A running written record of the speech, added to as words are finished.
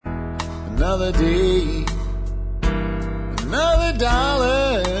Another day, another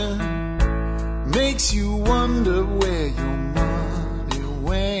dollar makes you wonder where your money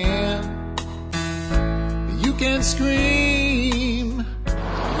went. You can scream, you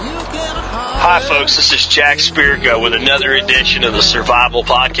can holler. Hi folks, this is Jack Spirko with another edition of the Survival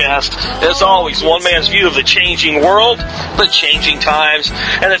Podcast. As always, one man's view of the changing world, the changing times,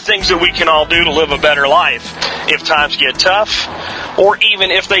 and the things that we can all do to live a better life. If times get tough, or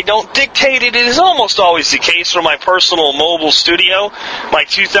even if they don't dictate it, it is almost always the case from my personal mobile studio, my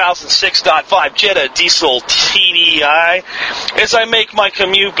 2006.5 Jetta diesel TDI, as I make my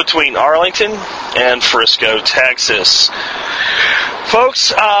commute between Arlington and Frisco, Texas.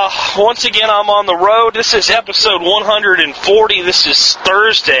 Folks, once again, I'm on the road. This is episode 140. This is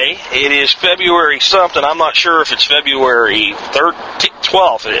Thursday. It is February something. I'm not sure if it's February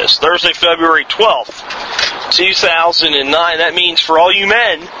 12th. It is. Thursday, February 12th, 2009. That means for all you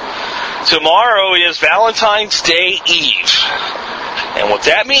men, tomorrow is Valentine's Day Eve. And what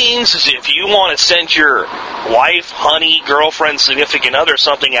that means is if you want to send your wife, honey, girlfriend, significant other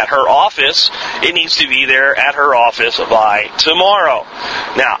something at her office, it needs to be there at her office by tomorrow.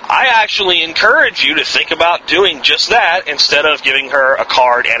 Now, I actually encourage you to think about doing just that instead of giving her a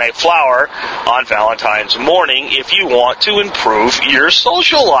card and a flower on Valentine's morning if you want to improve your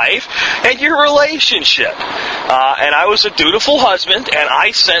social life and your relationship. And I was a dutiful husband, and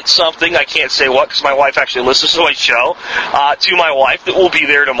I sent something, I can't say what because my wife actually listens to my show, to my wife that will be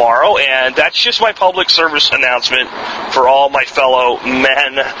there tomorrow, and that's just my public service announcement for all my fellow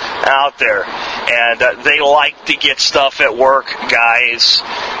men out there. And they like to get stuff at work, guys.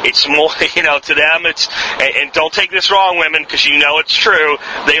 It's more, to them, it's, and don't take this wrong, women, because you know it's true,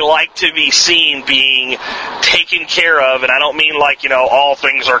 they like to be seen being taken care of, and I don't mean like, all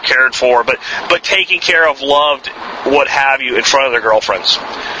things are cared for, but taken care of, loved, what have you, in front of their girlfriends.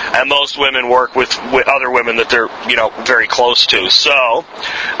 And most women work with other women that they're, very close to. So,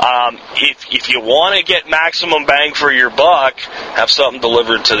 if you want to get maximum bang for your buck, have something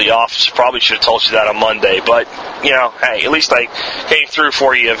delivered to the office. Probably should have told you that on Monday, but, hey, at least I came through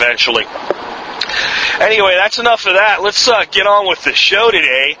for you eventually. Anyway, that's enough of that. Let's get on with the show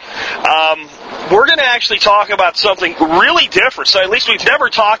today. We're going to actually talk about something really different. So at least we've never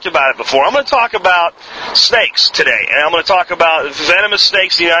talked about it before. I'm going to talk about snakes today. And I'm going to talk about venomous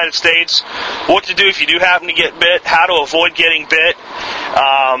snakes in the United States, what to do if you do happen to get bit, how to avoid getting bit,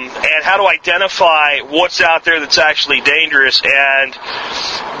 and how to identify what's out there that's actually dangerous. And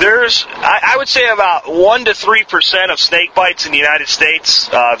there's, I would say about 1 to 3% of snake bites in the United States,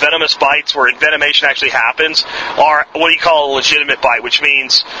 venomous bites where envenomation actually happens, are what you call a legitimate bite, which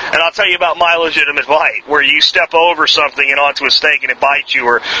means, and I'll tell you about my legitimate bite, where you step over something and onto a snake and it bites you,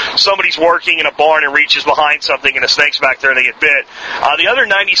 or somebody's working in a barn and reaches behind something and a snake's back there and they get bit. The other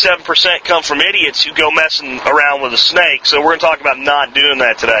 97% come from idiots who go messing around with a snake, so we're going to talk about not doing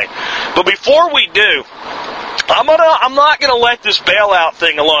that today. But before we do, I'm not going to let this bailout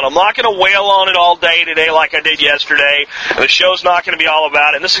thing alone. I'm not going to wail on it all day today like I did yesterday. The show's not going to be all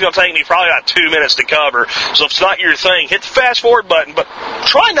about it. And this is going to take me probably about 2 minutes to cover. So if it's not your thing, hit the fast forward button, but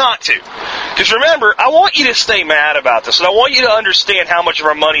try not to. Because remember, I want you to stay mad about this, and I want you to understand how much of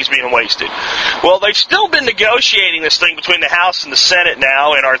our money is being wasted. Well, they've still been negotiating this thing between the House and the Senate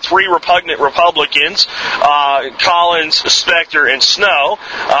now, and our three repugnant Republicans, Collins, Specter, and Snow.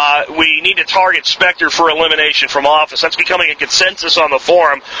 We need to target Specter for elimination from office. That's becoming a consensus on the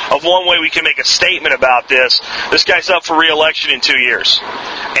forum of one way we can make a statement about this. This guy's up for re-election in 2 years.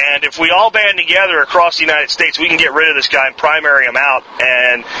 And if we all band together across the United States, we can get rid of this guy and primary him out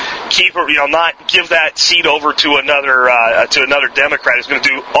and keep, not give that seat over to another Democrat who's going to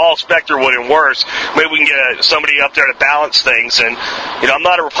do all Specter would and worse. Maybe we can get somebody up there to balance things. And, I'm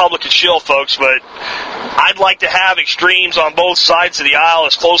not a Republican shill, folks, but I'd like to have extremes on both sides of the aisle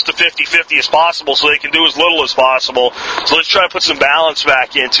as close to 50-50 as possible so they can do as little as possible. So let's try to put some balance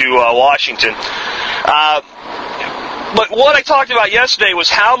back into Washington. But what I talked about yesterday was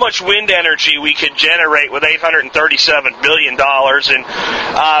how much wind energy we could generate with $837 billion.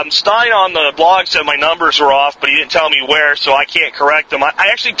 And Stein on the blog said my numbers were off, but he didn't tell me where, so I can't correct them. I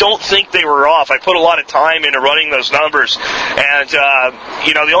actually don't think they were off. I put a lot of time into running those numbers. And,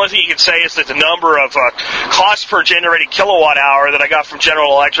 the only thing you can say is that the number of cost per generated kilowatt hour that I got from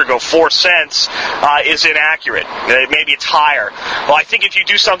General Electric of 4 cents is inaccurate. Maybe it's higher. Well, I think if you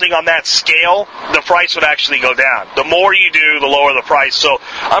do something on that scale, the price would actually go down. The more more you do, the lower the price. So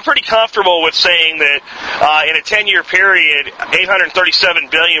I'm pretty comfortable with saying that in a 10-year period,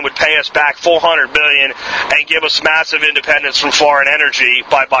 $837 billion would pay us back $400 billion and give us massive independence from foreign energy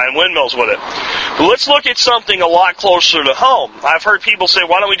by buying windmills with it. But let's look at something a lot closer to home. I've heard people say,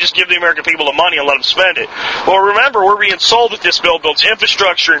 why don't we just give the American people the money and let them spend it? Well, remember, we're being sold that this bill builds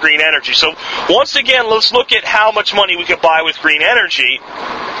infrastructure and green energy. So once again, let's look at how much money we could buy with green energy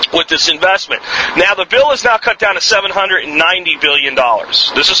with this investment. Now, the bill is now cut down to $790 billion.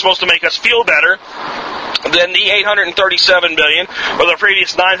 This is supposed to make us feel better than the $837 billion or the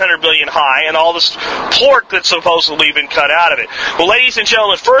previous $900 billion high and all this pork that's supposedly been cut out of it. Well, ladies and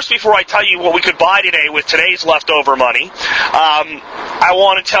gentlemen, first, before I tell you what we could buy today with today's leftover money, I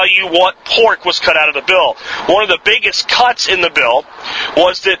want to tell you what pork was cut out of the bill. One of the biggest cuts in the bill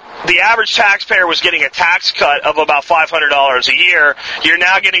was that the average taxpayer was getting a tax cut of about $500 a year. You're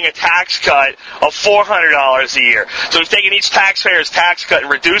now getting a tax cut of $400 a year. So we've taken each taxpayer's tax cut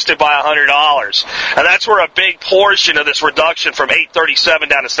and reduced it by $100. And that's where a big portion of this reduction from $837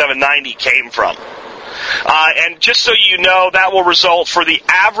 down to $790 came from. And just so you know, that will result for the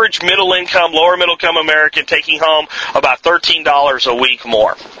average middle-income, lower-middle-income American taking home about $13 a week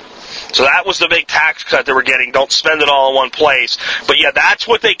more. So that was the big tax cut that we're getting. Don't spend it all in one place. But yeah, that's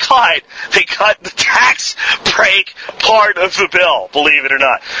what they cut. They cut the tax break part of the bill, believe it or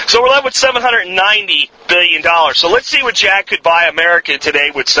not. So we're left with $790 billion. So let's see what Jack could buy America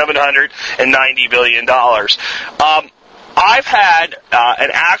today with $790 billion. I've had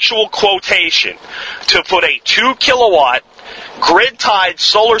an actual quotation to put a 2-kilowatt grid-tied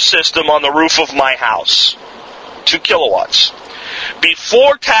solar system on the roof of my house. 2 kilowatts.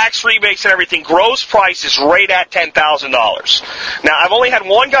 Before tax rebates and everything, gross price is right at $10,000. Now, I've only had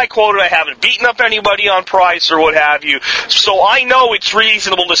one guy quoted. I haven't beaten up anybody on price or what have you. So I know it's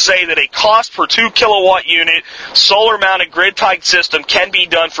reasonable to say that a cost per 2-kilowatt unit solar-mounted grid-tied system can be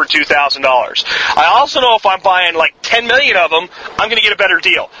done for $2,000. I also know if I'm buying like 10 million of them, I'm going to get a better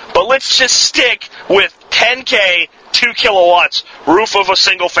deal. But let's just stick with 10K, 2 kilowatts, roof of a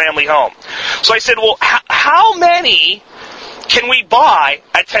single-family home. So I said, well, how many can we buy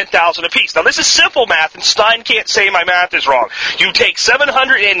at $10,000 apiece? Now, this is simple math, and Stein can't say my math is wrong. You take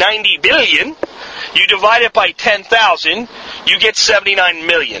 $790 billion, you divide it by 10,000, you get 79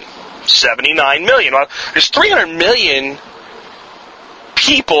 million. 79 million. Well, there's 300 million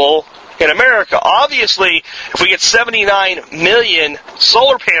people in America. Obviously, if we get 79 million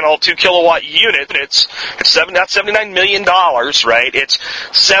solar panel 2-kilowatt units, it's not $79 million, right? It's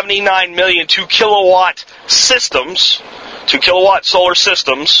 79 million 2-kilowatt systems, 2-kilowatt solar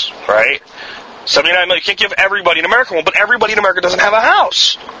systems, right? 79 million. You can't give everybody in America one, but everybody in America doesn't have a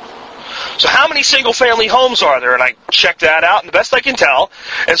house. So how many single-family homes are there? And I checked that out, and the best I can tell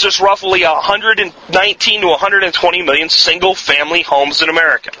is there's roughly 119 to 120 million single-family homes in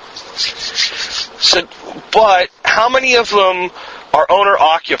America. So, but how many of them are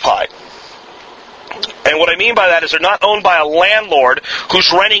owner-occupied? And what I mean by that is they're not owned by a landlord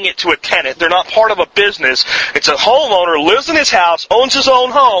who's renting it to a tenant. They're not part of a business. It's a homeowner, lives in his house, owns his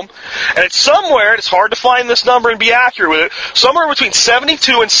own home, and it's somewhere, it's hard to find this number and be accurate with it, somewhere between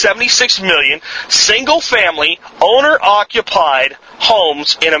 72 and 76 million single-family, owner-occupied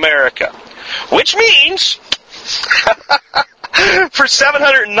homes in America. Which means for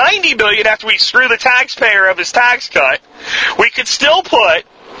 $790 billion, after we screw the taxpayer of his tax cut, we could still put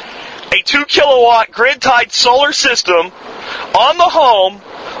a 2-kilowatt grid-tied solar system on the home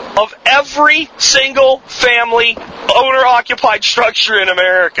of every single family owner-occupied structure in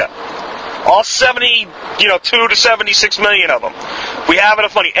America. All 72 to 76 million of them. We have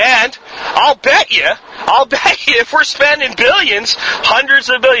enough money. And I'll bet you if we're spending billions, hundreds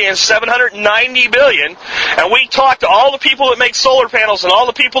of billions, $790 billion, and we talk to all the people that make solar panels and all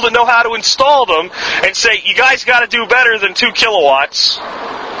the people that know how to install them and say, you guys got to do better than 2 kilowatts,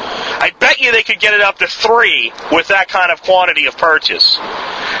 I bet you they could get it up to 3 with that kind of quantity of purchase.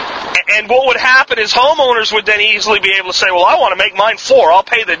 And what would happen is homeowners would then easily be able to say, well, I want to make mine 4. I'll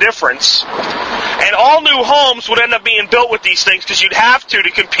pay the difference. And all new homes would end up being built with these things because you'd have to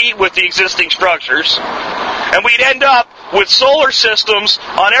compete with the existing structures. And we'd end up with solar systems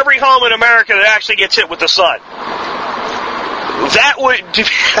on every home in America that actually gets hit with the sun. That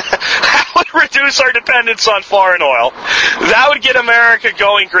would reduce our dependence on foreign oil. That would get America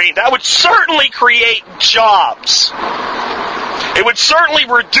going green. That would certainly create jobs. It would certainly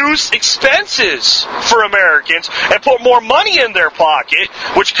reduce expenses for Americans and put more money in their pocket,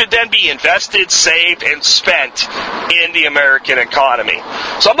 which could then be invested, saved, and spent in the American economy.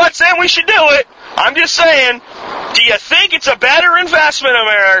 So I'm not saying we should do it. I'm just saying, do you think it's a better investment,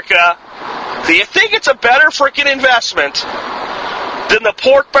 America, Do you think it's a better freaking investment than the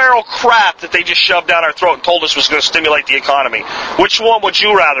pork barrel crap that they just shoved down our throat and told us was going to stimulate the economy? Which one would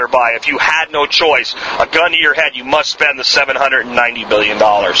you rather buy if you had no choice? A gun to your head, you must spend the $790 billion.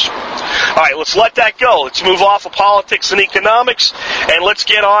 All right, let's let that go. Let's move off of politics and economics, and let's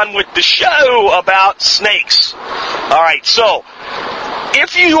get on with the show about snakes. All right, so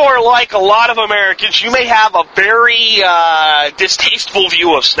if you are like a lot of Americans, you may have a very distasteful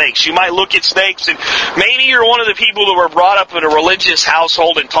view of snakes. You might look at snakes, and maybe you're one of the people that were brought up in a religious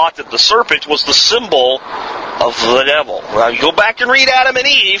household and taught that the serpent was the symbol of the devil. Now, you go back and read Adam and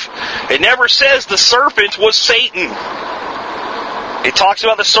Eve, it never says the serpent was Satan. It talks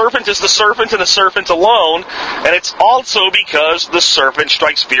about the serpent as the serpent and the serpent alone, and it's also because the serpent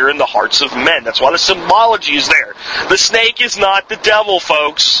strikes fear in the hearts of men. That's why the symbology is there. The snake is not the devil,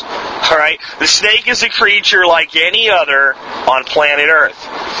 folks. All right? The snake is a creature like any other on planet Earth.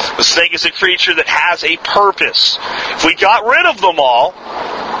 The snake is a creature that has a purpose. If we got rid of them all,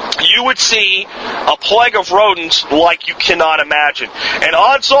 you would see a plague of rodents like you cannot imagine. And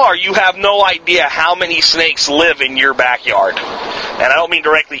odds are you have no idea how many snakes live in your backyard. And I don't mean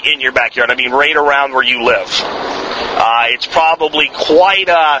directly in your backyard. I mean right around where you live. It's probably quite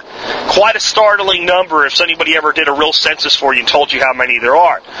a startling number if anybody ever did a real census for you and told you how many there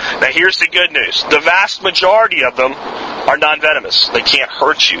are. Now here's the good news. The vast majority of them are non-venomous. They can't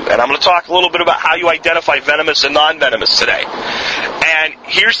hurt you. And I'm going to talk a little bit about how you identify venomous and non-venomous today. And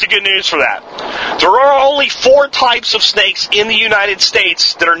here's the good news for that. There are only 4 types of snakes in the United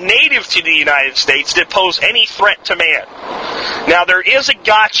States that are native to the United States that pose any threat to man. Now, there is a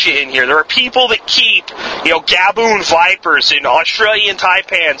gotcha in here. There are people that keep, gaboon vipers and Australian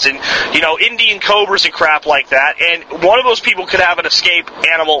taipans and, Indian cobras and crap like that. And one of those people could have an escape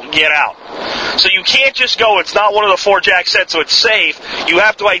animal get out. So you can't just go, it's not one of the 4 Jack said, so it's safe. You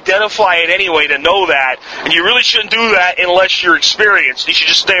have to identify it anyway to know that. And you really shouldn't do that unless you're experienced. You should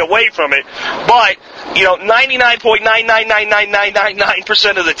just stay away from it. But,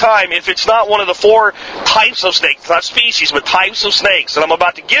 99.9999999% of the time, if it's not one of the 4 types of snakes, not species, but types of snakes that I'm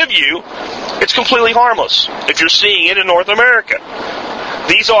about to give you, it's completely harmless if you're seeing it in North America.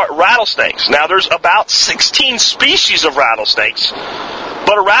 These are rattlesnakes. Now, there's about 16 species of rattlesnakes,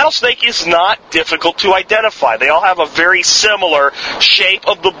 but a rattlesnake is not difficult to identify. They all have a very similar shape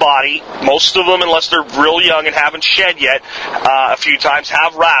of the body. Most of them, unless they're real young and haven't shed yet a few times,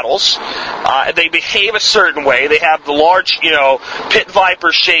 have rattles. They behave a certain way. They have the large, pit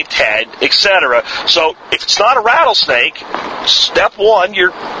viper-shaped head, etc. So, if it's not a rattlesnake, step 1,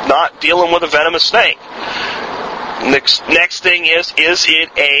 you're not dealing with a venomous snake. Next thing is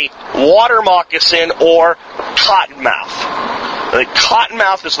it a water moccasin or cottonmouth? The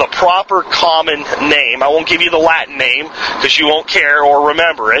cottonmouth is the proper common name. I won't give you the Latin name because you won't care or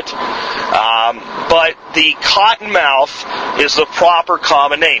remember it. But the cottonmouth is the proper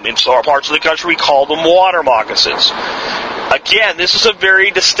common name. In some parts of the country, we call them water moccasins. Again, this is a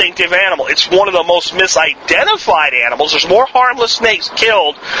very distinctive animal. It's one of the most misidentified animals. There's more harmless snakes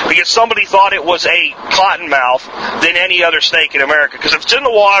killed because somebody thought it was a cottonmouth than any other snake in America. Because if it's in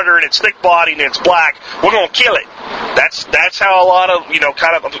the water and it's thick-bodied and it's black, we're going to kill it. That's how a lot of, I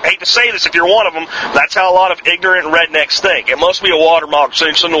hate to say this if you're one of them, that's how a lot of ignorant rednecks think. It must be a water moccasin,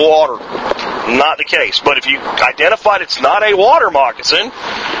 it's in the water. Not the case. But if you identified it's not a water moccasin,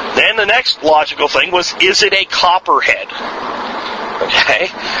 then the next logical thing was, is it a copperhead? Okay?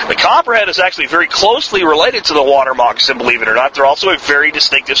 The copperhead is actually very closely related to the water moccasin, believe it or not. They're also a very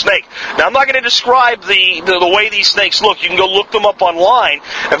distinctive snake. Now, I'm not going to describe the way these snakes look. You can go look them up online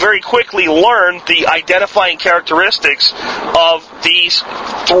and very quickly learn the identifying characteristics of these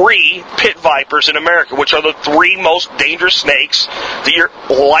 3 pit vipers in America, which are the 3 most dangerous snakes that you're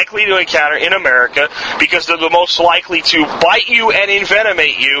likely to encounter in America because they're the most likely to bite you and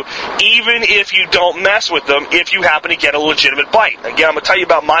envenomate you, even if you don't mess with them, if you happen to get a legitimate bite. Again, I'm going to tell you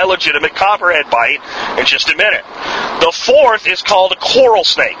about my legitimate copperhead bite in just a minute. The 4th is called a coral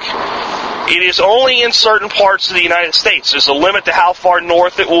snake. It is only in certain parts of the United States. There's a limit to how far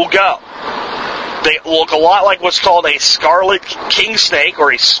north it will go. They look a lot like what's called a scarlet king snake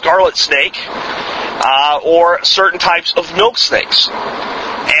or a scarlet snake, or certain types of milk snakes.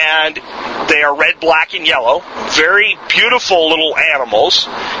 And they are red, black, and yellow. Very beautiful little animals.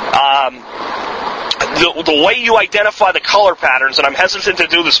 The way you identify the color patterns, and I'm hesitant to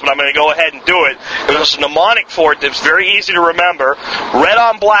do this, but I'm going to go ahead and do it. There's a mnemonic for it that's very easy to remember. Red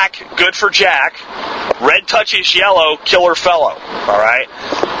on black, good for Jack. Red touches yellow, killer fellow. All right?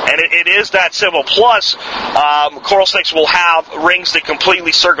 And it is that simple. Plus, coral snakes will have rings that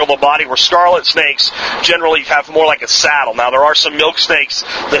completely circle the body, where scarlet snakes generally have more like a saddle. Now, there are some milk snakes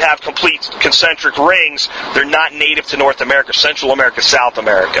that have complete concentric rings. They're not native to North America, Central America, South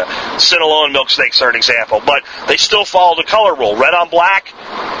America. Cinnalone milk snakes are an example, but they still follow the color rule. Red on black,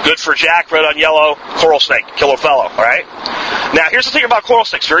 good for Jack. Red on yellow, coral snake, killer fellow, all right? Now, here's the thing about coral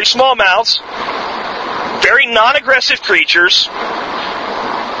snakes. Very small mouths, very non-aggressive creatures.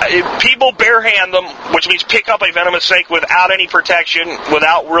 People barehand them, which means pick up a venomous snake without any protection,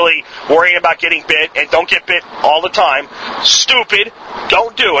 without really worrying about getting bit, and don't get bit all the time. Stupid.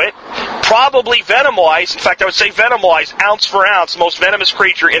 Don't do it. Probably venom-wise, in fact, I would say venom-wise, ounce for ounce, most venomous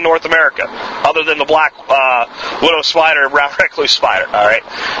creature in North America, other than the black widow spider and brown recluse spider, all right?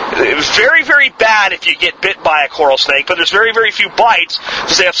 It was very, very bad if you get bit by a coral snake, but there's very, very few bites,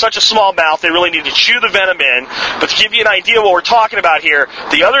 because they have such a small mouth, they really need to chew the venom in. But to give you an idea of what we're talking about here,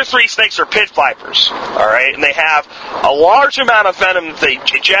 the other three snakes are pit vipers, all right? And they have a large amount of venom that they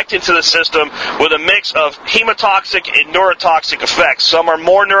inject into the system with a mix of hemotoxic and neurotoxic effects. Some are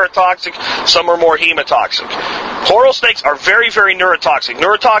more neurotoxic, some are more hemotoxic. Coral snakes are very, very neurotoxic.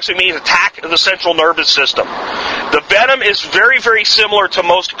 Neurotoxic means attack the central nervous system. The venom is very, very similar to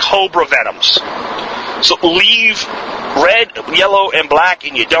most cobra venoms. So leave red, yellow, and black,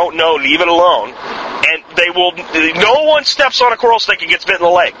 and you don't know, leave it alone. And they will, no one steps on a coral snake and gets bit in the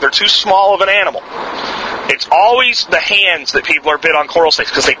leg. They're too small of an animal. It's always the hands that people are bit on coral snakes,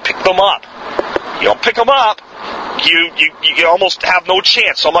 because they pick them up. You don't pick them up, you almost have no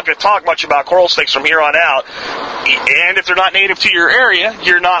chance. So I'm not going to talk much about coral snakes from here on out. And if they're not native to your area,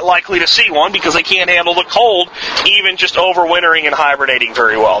 you're not likely to see one, because they can't handle the cold, even just overwintering and hibernating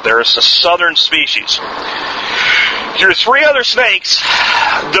very well. They're a southern species. Your three other snakes,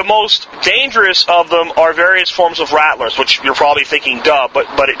 the most dangerous of them are various forms of rattlers, which you're probably thinking, duh,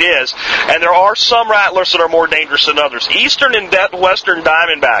 but it is. And there are some rattlers that are more dangerous than others. Eastern and western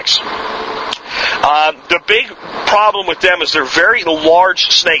diamondbacks. The big problem with them is they're very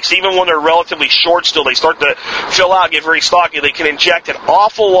large snakes. Even when they're relatively short still, they start to fill out and get very stocky. They can inject an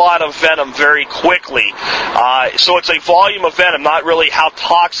awful lot of venom very quickly. So it's a volume of venom, not really how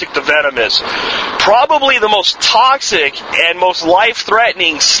toxic the venom is. Probably the most toxic and most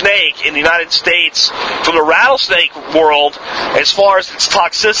life-threatening snake in the United States from the rattlesnake world, as far as its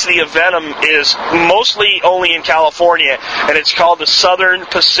toxicity of venom, is mostly only in California, and it's called the Southern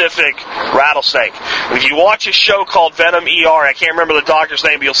Pacific rattlesnake. And if you watch a show called Venom ER, I can't remember the doctor's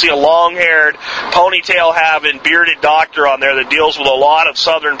name, but you'll see a long-haired, ponytail-having, bearded doctor on there that deals with a lot of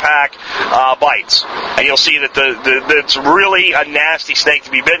southern pack bites. And you'll see that it's really a nasty snake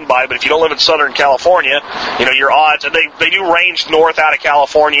to be bitten by, but if you don't live in Southern California, you know, your odds, and they do range north out of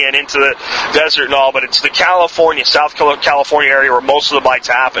California and into the desert and all, but it's the California, South California area where most of the bites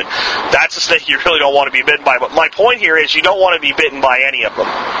happen. That's a snake you really don't want to be bitten by. But my point here is you don't want to be bitten by any of them.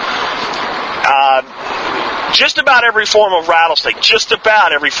 Just about every form of rattlesnake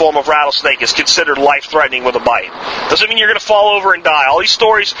is considered life-threatening with a bite. Doesn't mean you're going to fall over and die. All these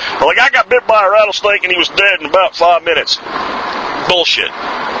stories are like, I got bit by a rattlesnake and he was dead in about 5 minutes. Bullshit.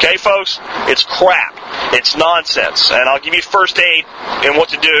 Okay, folks? It's crap. It's nonsense. And I'll give you first aid and what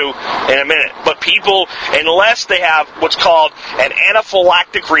to do in a minute. But people, unless they have what's called an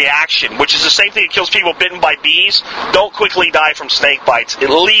anaphylactic reaction, which is the same thing that kills people bitten by bees, don't quickly die from snake bites. At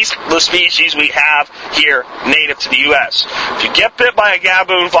least the species we have here native to the U.S. If you get bit by a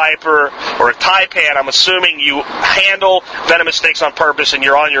gaboon viper or a taipan, I'm assuming you handle venomous snakes on purpose and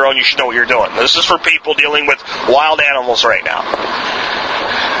you're on your own. You should know what you're doing. This is for people dealing with wild animals right now.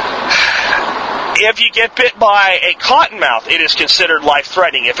 If you get bit by a cottonmouth, it is considered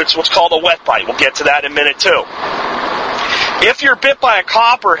life-threatening. If it's what's called a wet bite, we'll get to that in a minute too. If you're bit by a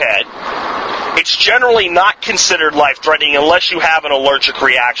copperhead, it's generally not considered life-threatening unless you have an allergic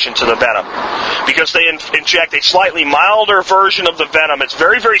reaction to the venom, because they inject a slightly milder version of the venom. It's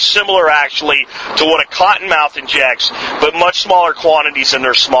very, very similar, actually, to what a cottonmouth injects, but much smaller quantities than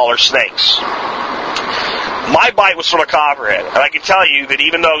their smaller snakes. My bite was from a copperhead, and I can tell you that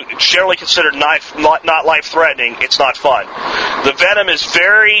even though it's generally considered not life-threatening, it's not fun. The venom is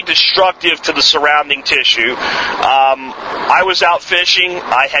very destructive to the surrounding tissue. I was out fishing.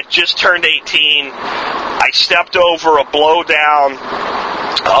 I had just turned 18. I stepped over a blowdown,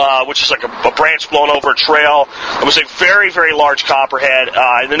 which is like a branch blown over a trail. It was a very, very large copperhead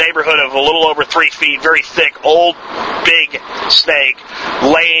in the neighborhood of a little over 3 feet, very thick, old, big snake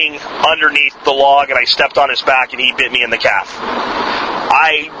laying underneath the log, and I stepped on his back and he bit me in the calf.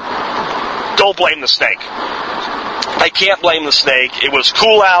 I don't blame the snake. I can't blame the snake. It was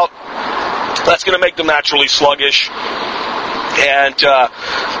cool out. That's going to make them naturally sluggish. And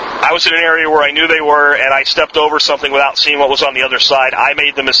I was in an area where I knew they were, and I stepped over something without seeing what was on the other side. I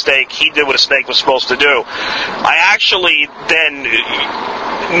made the mistake. He did what a snake was supposed to do. I actually then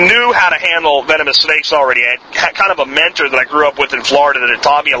knew how to handle venomous snakes already. I had kind of a mentor that I grew up with in Florida that had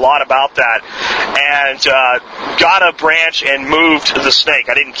taught me a lot about that, and got a branch and moved the snake.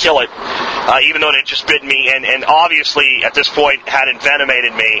 I didn't kill it, even though it had just bitten me, and obviously at this point had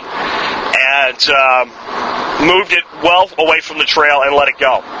envenomated me, and moved it well away from the trail and let it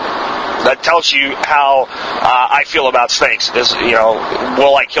go. That tells you how I feel about snakes. Is,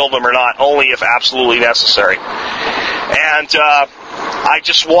 will I kill them or not? Only if absolutely necessary. And I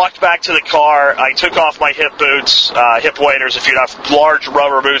just walked back to the car. I took off my hip boots, hip waders, if you have large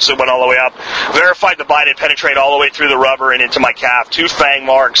rubber boots that went all the way up. Verified the bite had penetrated all the way through the rubber and into my calf. 2 fang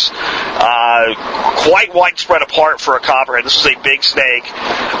marks, quite widespread apart for a copperhead. This was a big snake.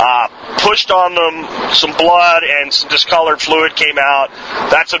 Pushed on them, some blood and some discolored fluid came out.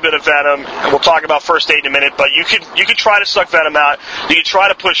 That's a bit of venom. We'll talk about first aid in a minute, but you could try to suck venom out. You can try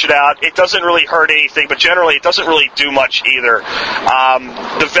to push it out. It doesn't really hurt anything, but generally it doesn't really do much either.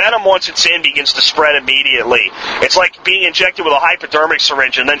 The venom, once it's in, begins to spread immediately. It's like being injected with a hypodermic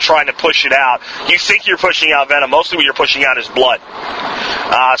syringe and then trying to push it out. You think you're pushing out venom. Mostly what you're pushing out is blood.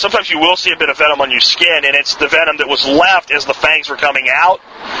 Sometimes you will see a bit of venom on your skin, and it's the venom that was left as the fangs were coming out.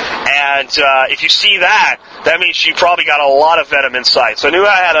 And if you see that, that means you probably got a lot of venom inside. So I knew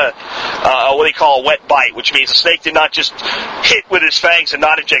I had a what they call a wet bite, which means the snake did not just hit with his fangs and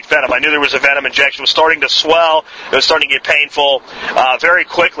not inject venom. I knew there was a venom injection. It was starting to swell. It was starting to get painful. Very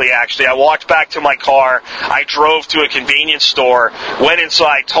quickly, actually, I walked back to my car. I drove to a convenience store, went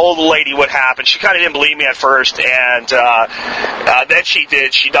inside, told the lady what happened. She kind of didn't believe me at first, and then she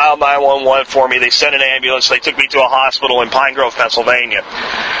did. She dialed 911 for me. They sent an ambulance. They took me to a hospital in Pine Grove, Pennsylvania.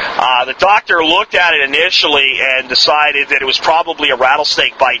 The doctor looked at it initially and decided that it was probably a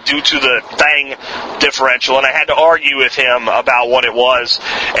rattlesnake bite due to the fang differential, and I had to argue with him about what it was,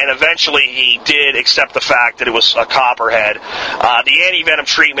 and eventually he did accept the fact that it was a copperhead. The anti-venom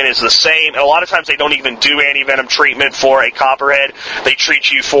treatment is the same, and a lot of times they don't even do anti-venom treatment for a copperhead. They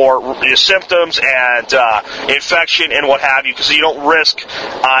treat you for symptoms and infection and what have you, because you don't risk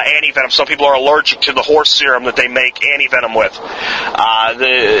anti-venom. Some people are allergic to the horse serum that they make anti-venom with.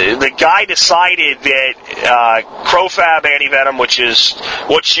 The guy decided that Crofab anti-venom, which is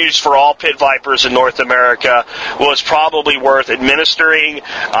what's used for all pit vipers in North America, was probably worth administering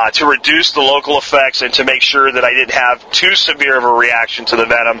to reduce the local effects and to make sure that I didn't have too severe of a reaction to the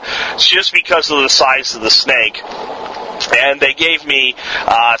venom, just because of the size of the snake. And they gave me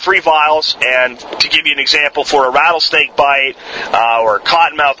 3 vials, and to give you an example, for a rattlesnake bite or a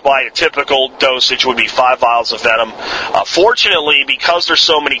cottonmouth bite, a typical dosage would be 5 vials of venom. Fortunately, because there's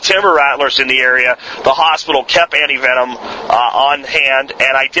so many timber rattlers in the area, the hospital kept anti-venom on hand,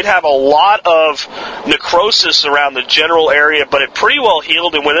 and I did have a lot of necrosis around the general area, but it pretty well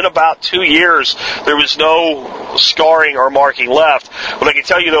healed, and within about 2 years, there was no scarring or marking left. What I can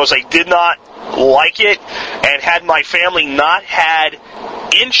tell you, though, is I did not like it, and had my family not had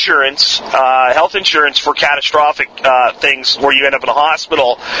insurance, health insurance for catastrophic things where you end up in a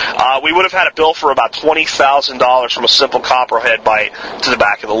hospital, we would have had a bill for about $20,000 from a simple copperhead bite to the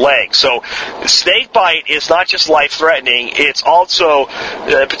back of the leg. So snake bite is not just life-threatening, it's also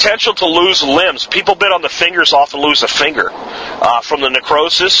potential to lose limbs. People bit on the fingers often lose a finger from the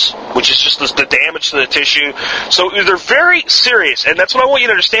necrosis, which is just the damage to the tissue. So they're very serious, and that's what I want you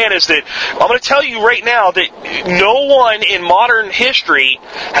to understand, is that I'm going to tell you right now that no one in modern history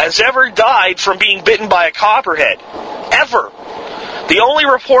has ever died from being bitten by a copperhead. Ever. The only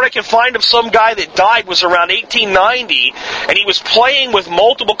report I can find of some guy that died was around 1890, and he was playing with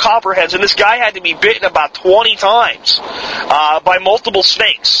multiple copperheads, and this guy had to be bitten about 20 times by multiple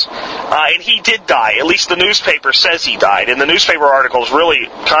snakes. And he did die. At least the newspaper says he died. And the newspaper article is really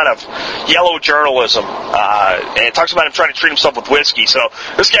kind of yellow journalism. And it talks about him trying to treat himself with whiskey. So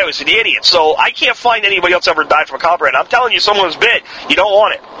this guy was an idiot. So I can't find anybody else ever died from a copperhead. I'm telling you, someone was bit. You don't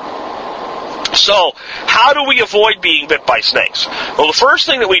want it. So, how do we avoid being bit by snakes? Well, the first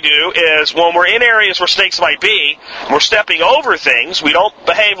thing that we do is when we're in areas where snakes might be, and we're stepping over things, we don't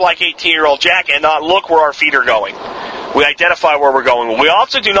behave like 18-year-old Jack and not look where our feet are going. We identify where we're going. We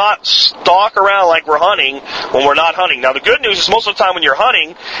also do not stalk around like we're hunting when we're not hunting. Now, the good news is most of the time when you're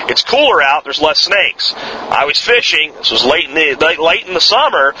hunting, it's cooler out, there's less snakes. I was fishing, this was late in the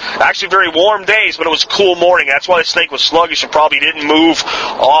summer, actually very warm days, but it was a cool morning. That's why the snake was sluggish and probably didn't move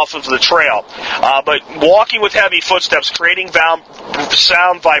off of the trail. But walking with heavy footsteps, creating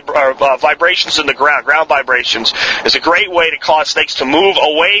vibrations in the ground vibrations, is a great way to cause snakes to move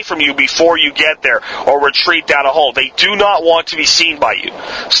away from you before you get there, or retreat down a hole. They do not want to be seen by you.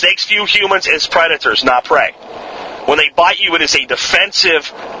 Snakes view humans as predators, not prey. When they bite you, it is a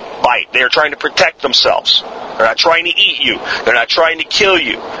defensive bite. They are trying to protect themselves. They're not trying to eat you. They're not trying to kill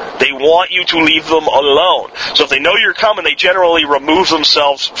you. They want you to leave them alone. So if they know you're coming, they generally remove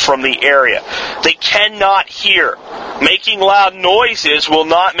themselves from the area. They cannot hear. Making loud noises will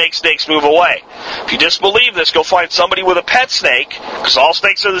not make snakes move away. If you disbelieve this, go find somebody with a pet snake, because all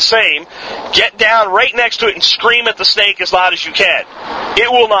snakes are the same. Get down right next to it and scream at the snake as loud as you can.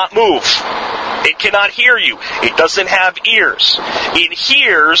 It will not move. It cannot hear you. It doesn't have ears. It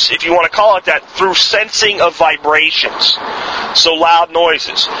hears, if you want to call it that, through sensing of vibrations. So loud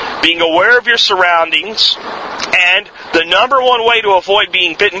noises. Being aware of your surroundings, and the number one way to avoid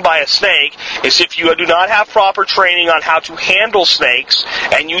being bitten by a snake is if you do not have proper training on how to handle snakes,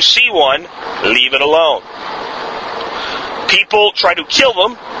 and you see one, leave it alone. People try to kill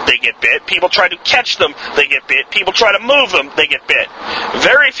them, they get bit. People try to catch them, they get bit. People try to move them, they get bit.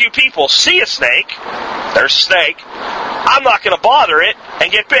 Very few people see a snake, there's a snake, I'm not going to bother it,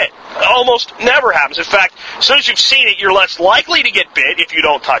 and get bit. It almost never happens. In fact, as soon as you've seen it, you're less likely to get bit if you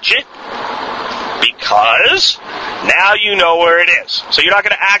don't touch it, because now you know where it is. So you're not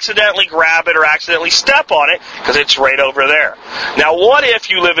going to accidentally grab it or accidentally step on it, because it's right over there. Now, what if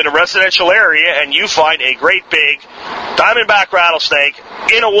you live in a residential area and you find a great big diamondback rattlesnake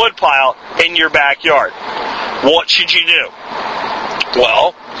in a woodpile in your backyard? What should you do?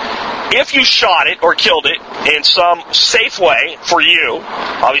 Well, if you shot it or killed it in some safe way for you,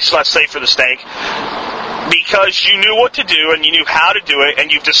 obviously not safe for the snake, because you knew what to do and you knew how to do it,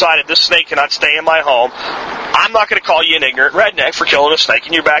 and you've decided this snake cannot stay in my home, I'm not going to call you an ignorant redneck for killing a snake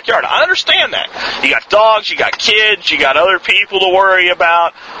in your backyard. I understand that. You got dogs, you got kids, you got other people to worry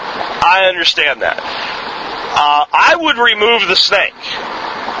about. I understand that. I would remove the snake.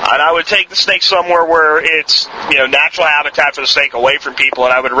 And I would take the snake somewhere where it's, natural habitat for the snake, away from people,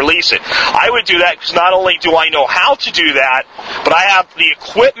 and I would release it. I would do that because not only do I know how to do that, but I have the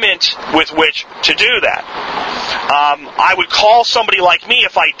equipment with which to do that. I would call somebody like me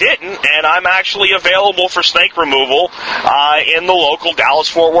if I didn't, and I'm actually available for snake removal in the local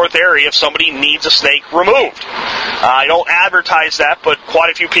Dallas-Fort Worth area if somebody needs a snake removed. I don't advertise that, but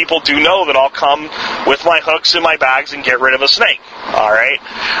quite a few people do know that I'll come with my hooks in my bags and get rid of a snake. All right?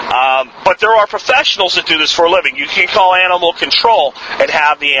 But there are professionals that do this for a living. You can call animal control and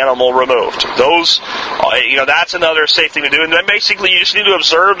have the animal removed. Those, that's another safe thing to do. And then basically you just need to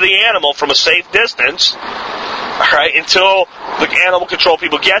observe the animal from a safe distance, all right, until the animal control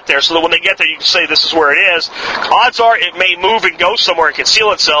people get there, so that when they get there you can say this is where it is. Odds are it may move and go somewhere and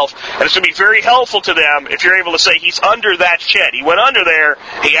conceal itself, and it's going to be very helpful to them if you're able to say he's under that shed. He went under there,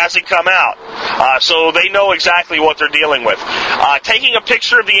 he hasn't come out. So they know exactly what they're dealing with. Taking a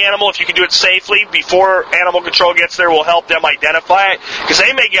picture of the animal, if you can do it safely before animal control gets there, will help them identify it, because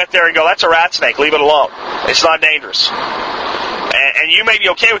they may get there and go, that's a rat snake, leave it alone. It's not dangerous. And you may be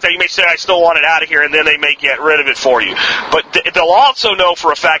okay with that. You may say, I still want it out of here, and then they may get rid of it for you. But they'll also know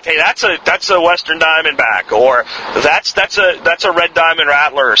for a fact, hey, that's a western diamondback, or that's a red diamond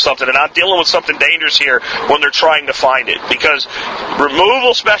rattler or something, and I'm dealing with something dangerous here when they're trying to find it. Because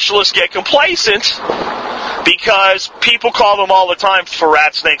removal specialists get complacent because people call them all the time for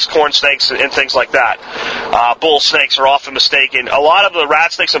rat snakes, corn snakes, and things like that. Bull snakes are often mistaken. A lot of the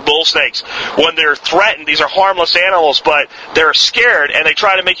rat snakes and bull snakes, when they're threatened, these are harmless animals, but they're scared, and they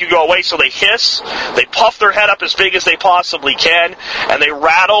try to make you go away, so they hiss, they puff their head up as big as they possibly can, and they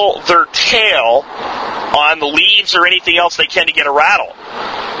rattle their tail on the leaves or anything else they can to get a rattle.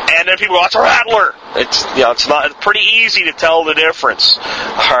 And then people go, it's a rattler. It's not pretty easy to tell the difference.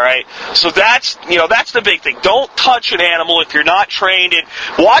 All right. So that's the big thing. Don't touch an animal if you're not trained in.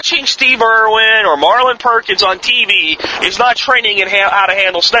 Watching Steve Irwin or Marlon Perkins on TV is not training in how to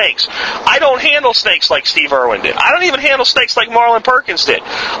handle snakes. I don't handle snakes like Steve Irwin did. I don't even handle snakes like Marlon Perkins did.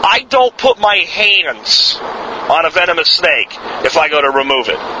 I don't put my hands on a venomous snake if I go to remove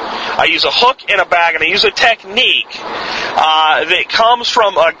it. I use a hook and a bag, and I use a technique that comes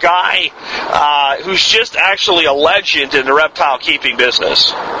from a guy who's just actually a legend in the reptile keeping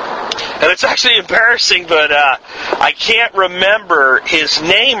business. And it's actually embarrassing, but I can't remember his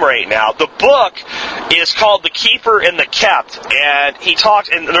name right now. The book is called The Keeper and the Kept, and he talks,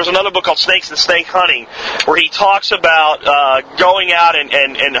 and there's another book called Snakes and Snake Hunting, where he talks about going out and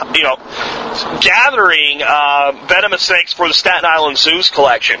gathering venomous snakes for the Staten Island Zoo's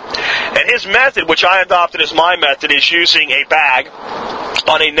collection. And his method, which I adopted as my method, is using a bag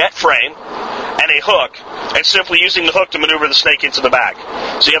on a net frame and a hook, and simply using the hook to maneuver the snake into the bag.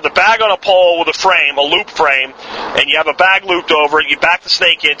 So you have the bag on a pole with a frame, a loop frame, and you have a bag looped over it. You back the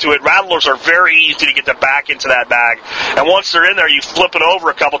snake into it. Rattlers are very easy to get the back into that bag. And once they're in there, you flip it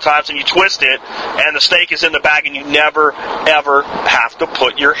over a couple times and you twist it, and the snake is in the bag, and you never, ever have to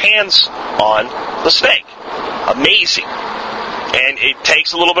put your hands on the snake. Amazing. And it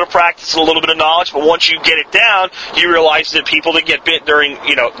takes a little bit of practice and a little bit of knowledge, but once you get it down, you realize that people that get bit during,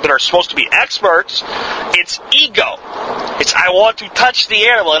 that are supposed to be experts, it's ego. It's, I want to touch the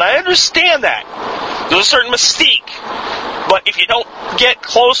animal, and I understand that. There's a certain mystique. But if you don't get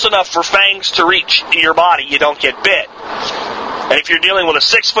close enough for fangs to reach your body, you don't get bit. And if you're dealing with a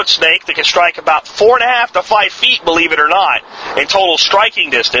 6-foot snake that can strike about 4.5 to 5 feet, believe it or not, in total striking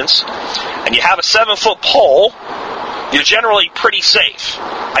distance, and you have a 7-foot pole, you're generally pretty safe.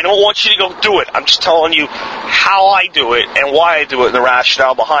 I don't want you to go do it. I'm just telling you how I do it and why I do it and the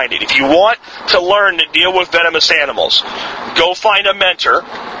rationale behind it. If you want to learn to deal with venomous animals, go find a mentor.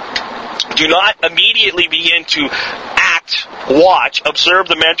 Do not immediately begin to act, watch, observe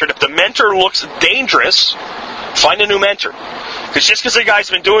the mentor. And if the mentor looks dangerous, find a new mentor. Because just because the guy's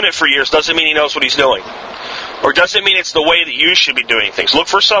been doing it for years doesn't mean he knows what he's doing. Or doesn't mean it's the way that you should be doing things. Look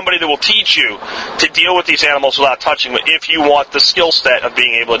for somebody that will teach you to deal with these animals without touching them if you want the skill set of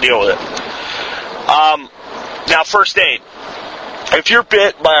being able to deal with it. Now, first aid. If you're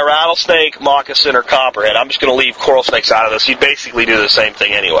bit by a rattlesnake, moccasin, or copperhead, I'm just going to leave coral snakes out of this. You basically do the same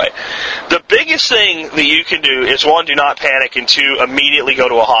thing anyway. The biggest thing that you can do is, 1, do not panic, and 2, immediately go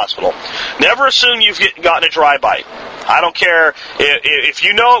to a hospital. Never assume you've gotten a dry bite. I don't care if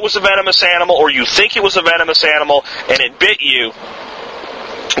you know it was a venomous animal or you think it was a venomous animal and it bit you,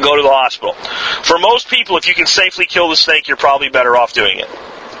 go to the hospital. For most people, if you can safely kill the snake, you're probably better off doing it.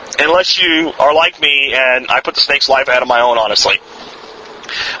 Unless you are like me, and I put the snake's life ahead of my own, honestly.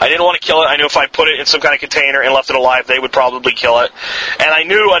 I didn't want to kill it. I knew if I put it in some kind of container and left it alive, they would probably kill it. And I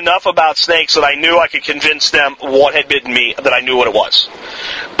knew enough about snakes that I knew I could convince them what had bitten me, that I knew what it was.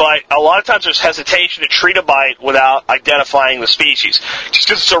 But a lot of times there's hesitation to treat a bite without identifying the species. Just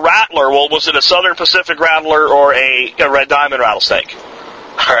because it's a rattler, well, was it a Southern Pacific rattler or a red diamond rattlesnake?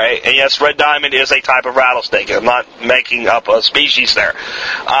 All right, and yes, red diamond is a type of rattlesnake. I'm not making up a species there.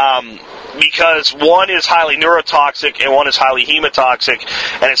 Because one is highly neurotoxic and one is highly hemotoxic,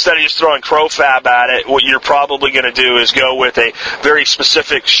 and instead of just throwing crowfab at it, what you're probably going to do is go with a very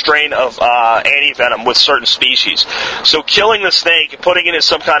specific strain of antivenom with certain species. So killing the snake, putting it in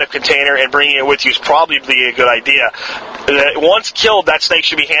some kind of container, and bringing it with you is probably a good idea. Once killed, that snake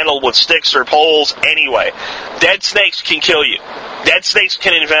should be handled with sticks or poles anyway. Dead snakes can kill you. Dead snakes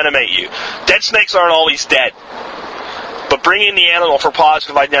can envenomate you. Dead snakes aren't always dead. But bringing the animal for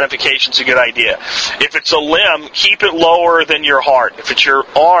positive identification is a good idea. If it's a limb, keep it lower than your heart. If it's your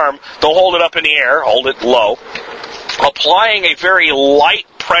arm, don't hold it up in the air. Hold it low. Applying a very light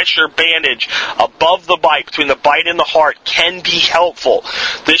pressure bandage above the bite, between the bite and the heart, can be helpful.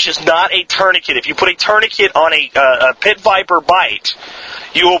 This is not a tourniquet. If you put a tourniquet on a pit viper bite,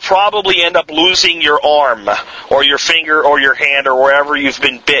 you will probably end up losing your arm or your finger or your hand or wherever you've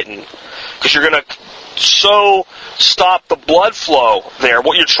been bitten, because you're going to stop the blood flow there.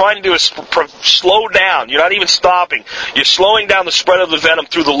 What you're trying to do is slow down. You're not even stopping. You're slowing down the spread of the venom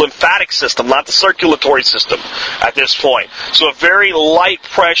through the lymphatic system, not the circulatory system at this point. So a very light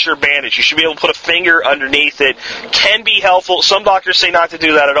pressure bandage. You should be able to put a finger underneath it. Can be helpful. Some doctors say not to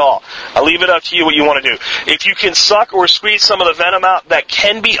do that at all. I'll leave it up to you what you want to do. If you can suck or squeeze some of the venom out, that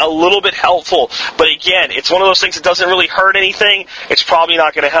can be a little bit helpful. But again, it's one of those things that doesn't really hurt anything. It's probably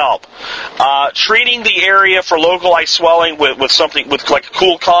not going to help. Treating the area for localized swelling with something with like a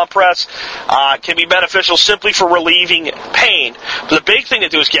cool compress can be beneficial simply for relieving pain. But the big thing to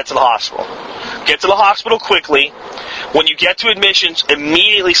do is get to the hospital. Get to the hospital quickly. When you get to admissions,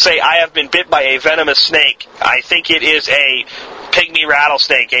 immediately say, I have been bit by a venomous snake. I think it is a pygmy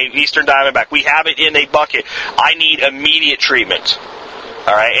rattlesnake, a eastern diamondback. We have it in a bucket. I need immediate treatment.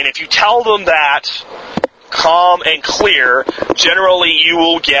 All right, and if you tell them that, calm and clear, generally you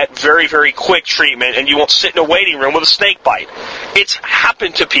will get very, very quick treatment, and you won't sit in a waiting room with a snake bite. It's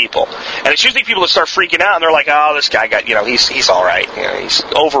happened to people, and it's usually people that start freaking out, and they're like, "Oh, this guy got, he's all right. He's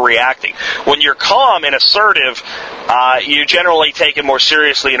overreacting." When you're calm and assertive, you're generally taken more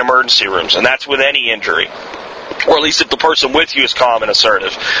seriously in emergency rooms, and that's with any injury. Or at least if the person with you is calm and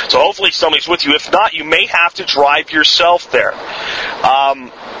assertive. So hopefully somebody's with you. If not, you may have to drive yourself there.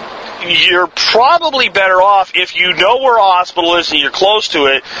 you're probably better off, if you know where a hospital is and you're close to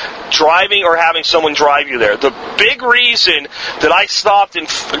it, driving or having someone drive you there. The big reason that I stopped and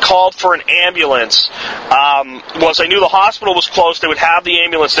called for an ambulance was I knew the hospital was close. They would have the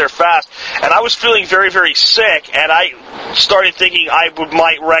ambulance there fast. And I was feeling very, very sick, and I started thinking I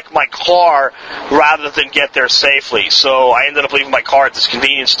might wreck my car rather than get there safely. So I ended up leaving my car at this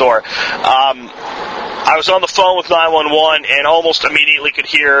convenience store. I was on the phone with 911 and almost immediately could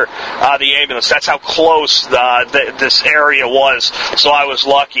hear the ambulance. That's how close this area was, so I was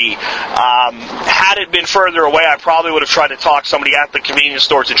lucky. Had it been further away, I probably would have tried to talk somebody at the convenience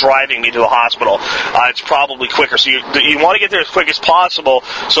store to driving me to the hospital. It's probably quicker. So you want to get there as quick as possible.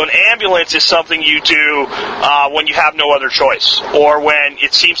 So an ambulance is something you do when you have no other choice, or when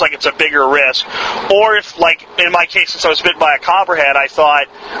it seems like it's a bigger risk, or if, like in my case, since I was bit by a copperhead, I thought,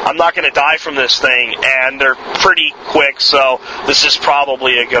 I'm not going to die from this thing, and they're pretty quick, so this is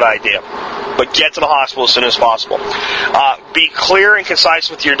probably a good idea. But get to the hospital as soon as possible. Be clear and concise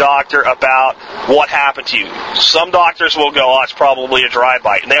with your doctor about what happened to you. Some doctors will go, it's probably a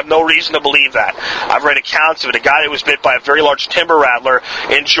drive-by, and they have no reason to believe that. I've read accounts of it. A guy that was bit by a very large timber rattler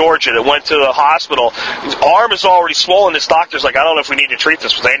in Georgia that went to the hospital. His arm is already swollen. His doctor's like, I don't know if we need to treat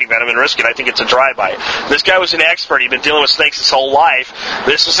this with antivenom and risk it. I think it's a drive-by. This guy was an expert. He'd been dealing with snakes his whole life.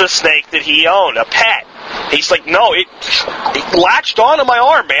 This was a snake that he owned, a pet. He's like, no, it latched onto my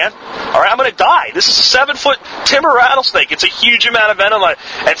arm, man. All right, I'm going to die. This is a 7-foot timber rattlesnake. It's a huge amount of venom.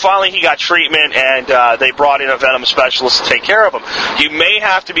 And finally, he got treatment, and they brought in a venom specialist to take care of him. You may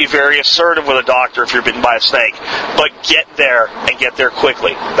have to be very assertive with a doctor if you're bitten by a snake, but get there and get there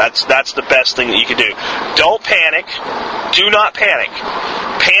quickly. That's the best thing that you can do. Don't panic. Do not panic.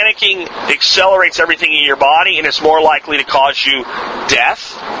 Panicking accelerates everything in your body, and it's more likely to cause you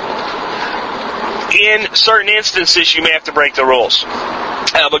death. In certain instances, you may have to break the rules.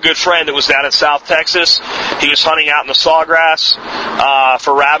 I have a good friend that was down in South Texas. He was hunting out in the sawgrass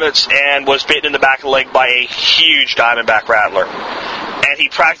for rabbits and was bitten in the back of the leg by a huge diamondback rattler. And he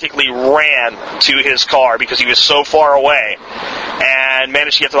practically ran to his car because he was so far away and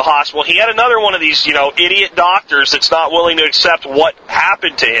managed to get to the hospital. He had another one of these, idiot doctors that's not willing to accept what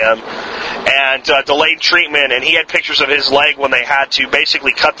happened to him and delayed treatment. And he had pictures of his leg when they had to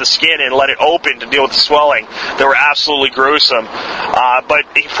basically cut the skin and let it open to deal with the swelling. They were absolutely gruesome. But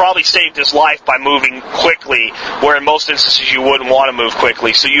he probably saved his life by moving quickly, where in most instances you wouldn't want to move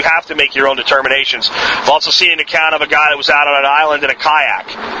quickly. So you have to make your own determinations. I've also seen an account of a guy that was out on an island in a kayak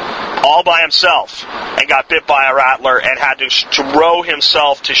all by himself and got bit by a rattler and had to row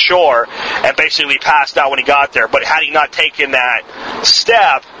himself to shore and basically passed out when he got there. But had he not taken that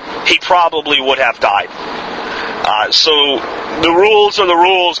step, he probably would have died. So the rules are the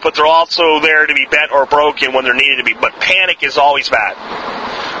rules, but they're also there to be bent or broken when they're needed to be. But panic is always bad.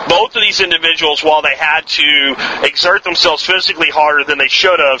 Both of these individuals, while they had to exert themselves physically harder than they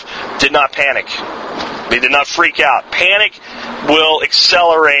should have, did not panic. They did not freak out. Panic will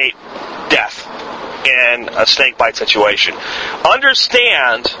accelerate death in a snake bite situation.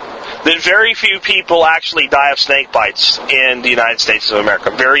 Understand that very few people actually die of snake bites in the United States of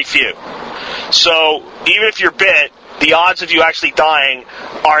America. Very few. So even if you're bit, the odds of you actually dying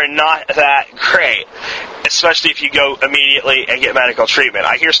are not that great, especially if you go immediately and get medical treatment.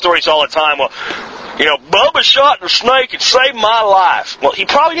 I hear stories all the time, Bubba shot the snake and saved my life. Well, he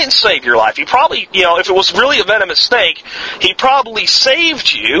probably didn't save your life. He probably, if it was really a venomous snake, he probably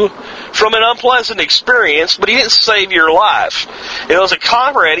saved you from an unpleasant experience, but he didn't save your life. If it was a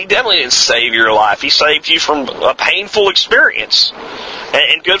copperhead, he definitely didn't save your life. He saved you from a painful experience.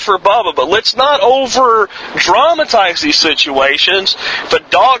 And good for Bubba, but let's not over-dramatize these situations. If a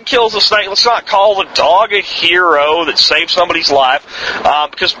dog kills a snake, let's not call the dog a hero that saved somebody's life,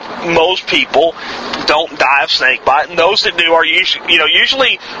 because most people don't die of snake bite, and those that do are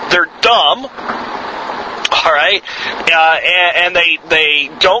usually they're dumb. All right, and they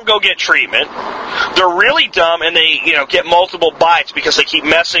don't go get treatment. They're really dumb, and they get multiple bites because they keep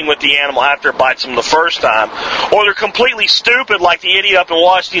messing with the animal after it bites them the first time. Or they're completely stupid, like the idiot up in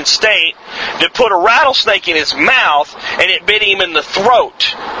Washington State that put a rattlesnake in his mouth and it bit him in the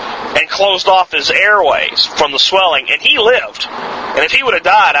throat and closed off his airways from the swelling, and he lived. And if he would have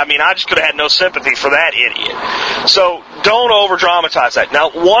died, I just could have had no sympathy for that idiot. So don't over-dramatize that. Now,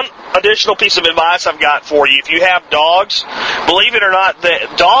 one additional piece of advice I've got for you. If you have dogs, believe it or not,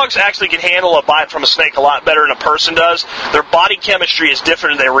 dogs actually can handle a bite from a snake a lot better than a person does. Their body chemistry is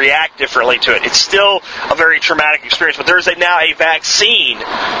different and they react differently to it. It's still a very traumatic experience, but there's now a vaccine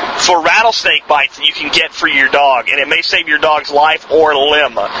for rattlesnake bites that you can get for your dog, and it may save your dog's life or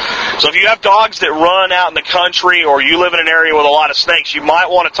limb. So if you have dogs that run out in the country or you live in an area with a lot of snakes, you might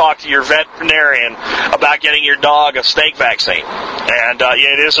want to talk to your veterinarian about getting your dog a snake vaccine. And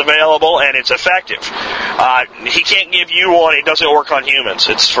it is available and it's effective. He can't give you one. It doesn't work on humans.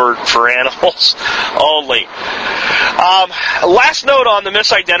 It's for animals only. Last note on the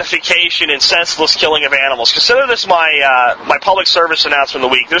misidentification and senseless killing of animals. Consider this my public service announcement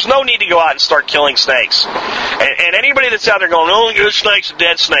of the week. There's no need to go out and start killing snakes. And anybody that's out there going, oh, good snake's a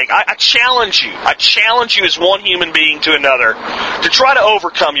dead snake, I challenge you. I challenge you as one human being to another to try to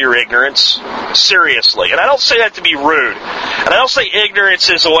overcome your ignorance seriously. And I don't say that to be rude. And I don't say ignorance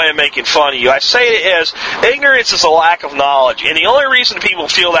is a way of making fun of you. I say it as ignorance is a lack of knowledge. And the only reason people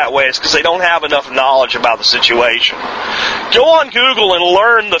feel that way is because they don't have enough knowledge about the situation. Go on Google and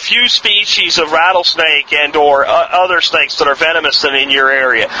learn the few species of rattlesnake and or other snakes that are venomous in your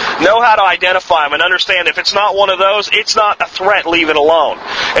area. Know how to identify them and understand if it's not one of those, it's not a threat, leave it alone.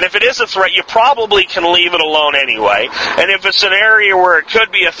 And if it is a threat, you probably can leave it alone anyway. And if it's an area where it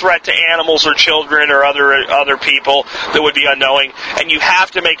could be a threat to animals or children or other people that would be unknowing, and you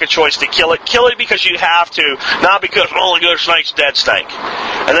have to make a choice to kill it because you have to, not because, oh, good snake's dead snake.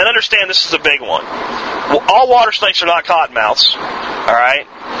 And then understand this is the big one. All water snakes are not cottonmouths, all right?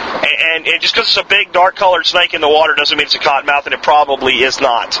 And just because it's a big, dark-colored snake in the water doesn't mean it's a cottonmouth, and it probably is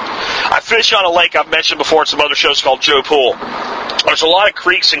not. I fish on a lake I've mentioned before in some other shows called Joe Pool. There's a lot of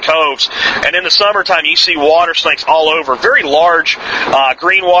creeks and coves, and in the summertime you see water snakes all over. Very large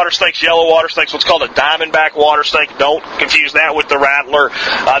green water snakes, yellow water snakes, what's called a diamondback water snake. Don't confuse that with the rattler.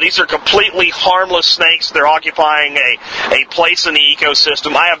 These are completely harmless snakes. They're occupying a place in the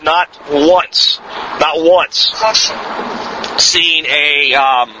ecosystem. I have not once seen a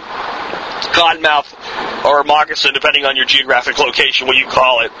cottonmouth or moccasin, depending on your geographic location, what you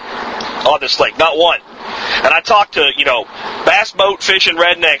call it, on this lake. Not one. And I talk to, bass boat fishing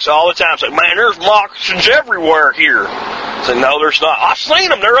rednecks all the time. It's like, man, there's moccasins everywhere here. I say, no, there's not. I've seen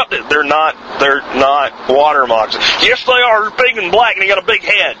them. They're up there. They're not water moccasins. Yes, they are. They're big and black, and they got a big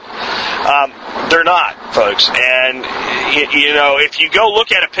head. They're not, folks. And, if you go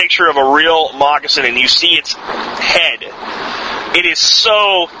look at a picture of a real moccasin and you see its head, it is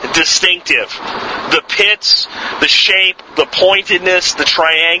so distinctive. The pits, the shape, the pointedness, the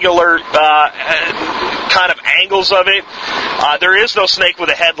triangular kind of angles of it. There is no snake with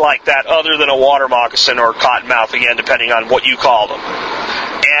a head like that other than a water moccasin or cottonmouth, again, depending on what you call them.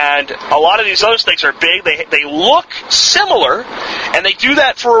 And a lot of these other snakes are big. They look similar, and they do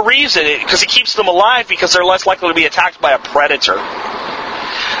that for a reason, because it keeps them alive, because they're less likely to be attacked by a predator.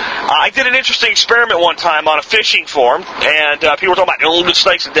 I did an interesting experiment one time on a fishing forum, and people were talking about good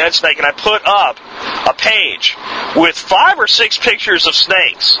snake's a dead snake, and I put up a page with 5 or 6 pictures of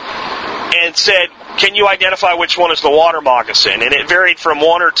snakes and said, can you identify which one is the water moccasin? And it varied from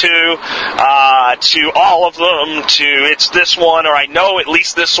 1 or 2 to all of them to it's this one, or I know at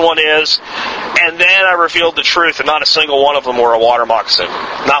least this one is. And then I revealed the truth, and not a single one of them were a water moccasin.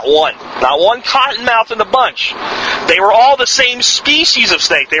 Not one. Not one cottonmouth in the bunch. They were all the same species of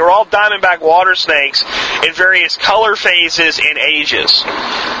snake. They were all diamondback water snakes in various color phases and ages.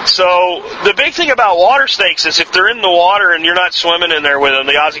 So the big thing about water snakes is if they're in the water and you're not swimming in there with them,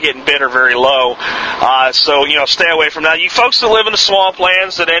 the odds of getting bit are very low. So stay away from that. You folks that live in the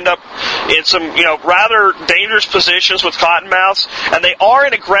swamplands that end up in some, rather dangerous positions with cottonmouths, and they are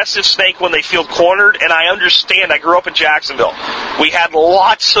an aggressive snake when they feel cornered, and I understand. I grew up in Jacksonville. We had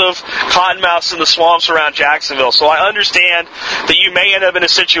lots of cottonmouths in the swamps around Jacksonville, so I understand that you may end up in a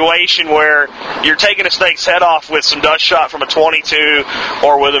situation where you're taking a snake's head off with some dust shot from a .22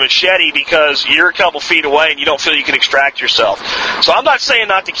 or with a machete because you're a couple feet away and you don't feel you can extract yourself. So I'm not saying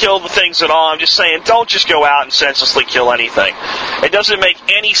not to kill the things at all. I'm just saying don't just go out and senselessly kill anything. It doesn't make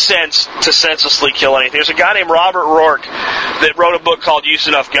any sense to senselessly kill anything. There's a guy named Robert Rourke that wrote a book called Use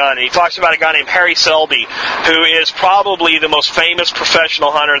Enough Gun, and he talks about a guy named Harry Selby, who is probably the most famous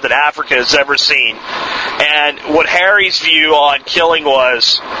professional hunter that Africa has ever seen. And what Harry's view on killing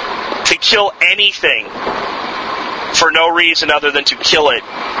was to kill anything for no reason other than to kill it.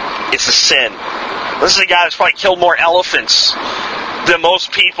 It's a sin. This is a guy that's probably killed more elephants than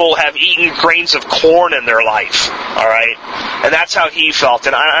most people have eaten grains of corn in their life. All right? And that's how he felt.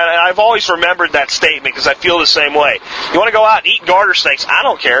 And I've always remembered that statement because I feel the same way. You want to go out and eat garter snakes? I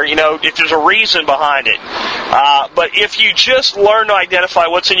don't care, if there's a reason behind it. But if you just learn to identify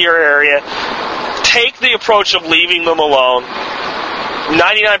what's in your area, take the approach of leaving them alone,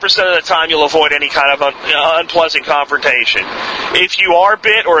 99% of the time you'll avoid any kind of unpleasant confrontation. If you are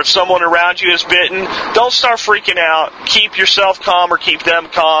bit or if someone around you is bitten, don't start freaking out. Keep yourself calm or keep them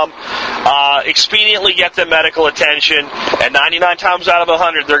calm. Expediently get them medical attention, and 99 times out of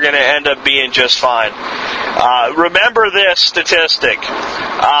 100 they're going to end up being just fine. Remember this statistic.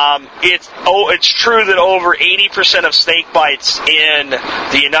 It's true that over 80% of snake bites in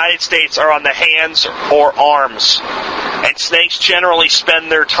the United States are on the hands or arms. And snakes generally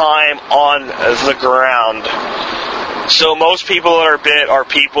spend their time on the ground. So most people that are bit are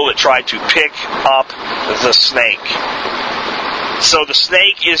people that try to pick up the snake. So the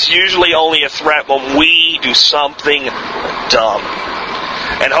snake is usually only a threat when we do something dumb.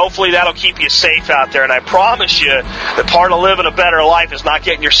 And hopefully that'll keep you safe out there. And I promise you that part of living a better life is not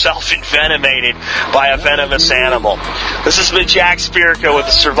getting yourself envenomated by a venomous animal. This has been Jack Spirko with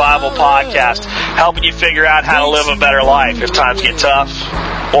the Survival Podcast, helping you figure out how to live a better life if times get tough,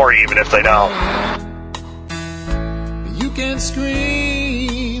 or even if they don't. You can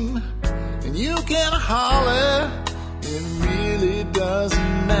scream and you can holler. It really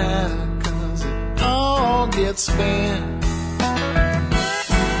doesn't matter, 'cause it all gets spent.